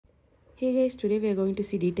Hey guys, today we are going to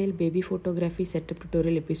see detailed baby photography setup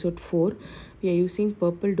tutorial episode 4. We are using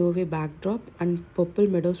purple doorway backdrop and purple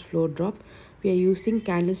meadows floor drop. We are using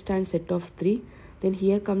candle stand set of 3. Then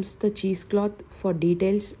here comes the cheesecloth for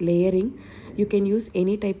details layering. You can use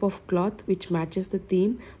any type of cloth which matches the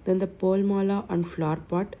theme. Then the pearl mala and flower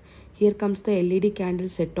pot. Here comes the LED candle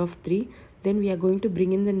set of 3. Then we are going to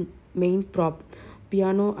bring in the main prop,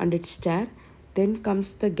 piano and its chair. Then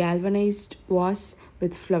comes the galvanized vase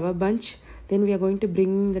with flower bunch. Then we are going to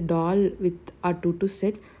bring the doll with our tutu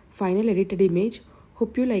set. Final edited image.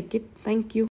 Hope you like it. Thank you.